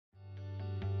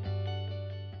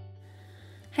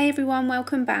Hey everyone,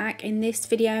 welcome back. In this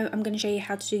video I'm going to show you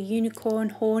how to do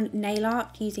unicorn horn nail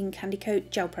art using Candy Coat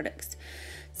gel products.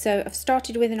 So I've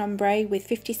started with an ombre with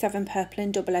 57 purple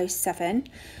and 007, and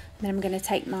then I'm going to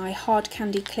take my hard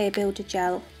candy clear builder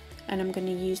gel and I'm going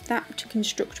to use that to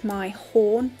construct my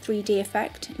horn 3D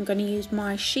effect. I'm going to use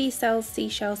my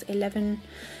SheSellsseaShells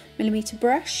 11mm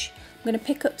brush. I'm going to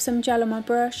pick up some gel on my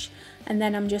brush and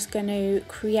then I'm just going to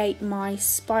create my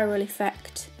spiral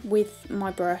effect with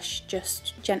my brush,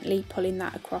 just gently pulling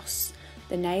that across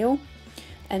the nail.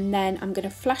 And then I'm going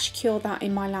to flash cure that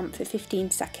in my lamp for 15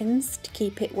 seconds to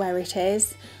keep it where it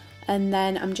is. And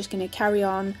then I'm just going to carry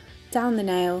on down the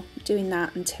nail doing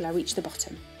that until I reach the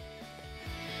bottom.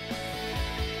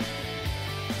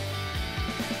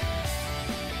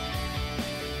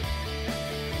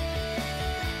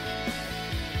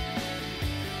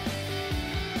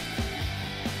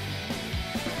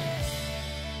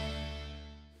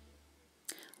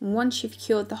 Once you've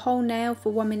cured the whole nail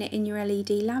for 1 minute in your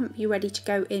LED lamp, you're ready to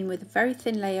go in with a very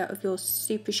thin layer of your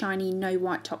super shiny no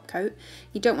white top coat.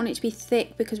 You don't want it to be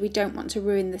thick because we don't want to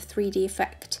ruin the 3D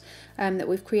effect that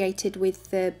we've created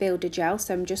with the builder gel.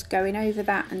 So I'm just going over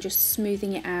that and just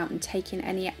smoothing it out and taking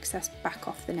any excess back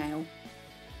off the nail.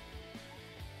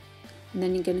 And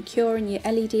then you're going to cure in your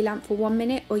LED lamp for 1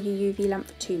 minute or your UV lamp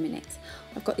for 2 minutes.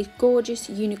 I've got these gorgeous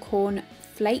unicorn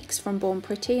flakes from Born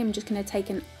Pretty. I'm just going to take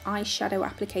an eyeshadow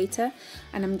applicator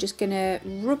and I'm just going to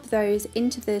rub those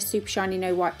into the super shiny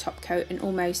no white top coat and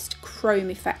almost chrome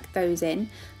effect those in.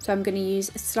 So I'm going to use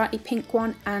a slightly pink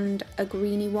one and a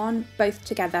greeny one both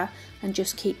together and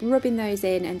just keep rubbing those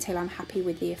in until I'm happy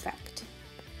with the effect.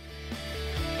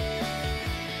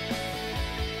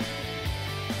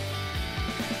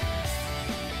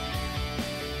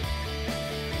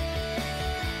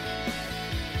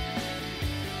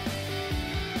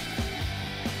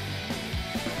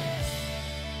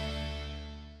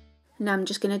 Now I'm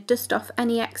just going to dust off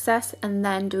any excess and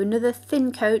then do another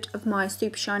thin coat of my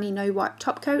super shiny no white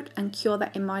top coat and cure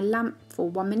that in my lamp for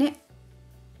 1 minute.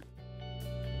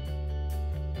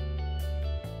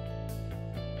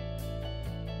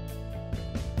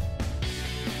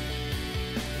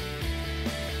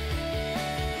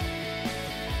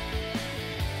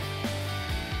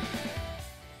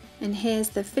 And here's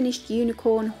the finished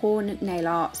unicorn horn nail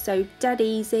art. So dead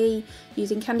easy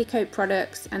using Candy Coat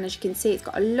products, and as you can see it's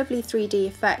got a lovely 3D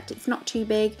effect. It's not too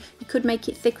big, you could make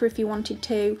it thicker if you wanted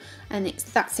to, and it's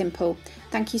that simple.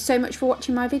 Thank you so much for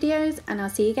watching my videos and I'll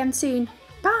see you again soon.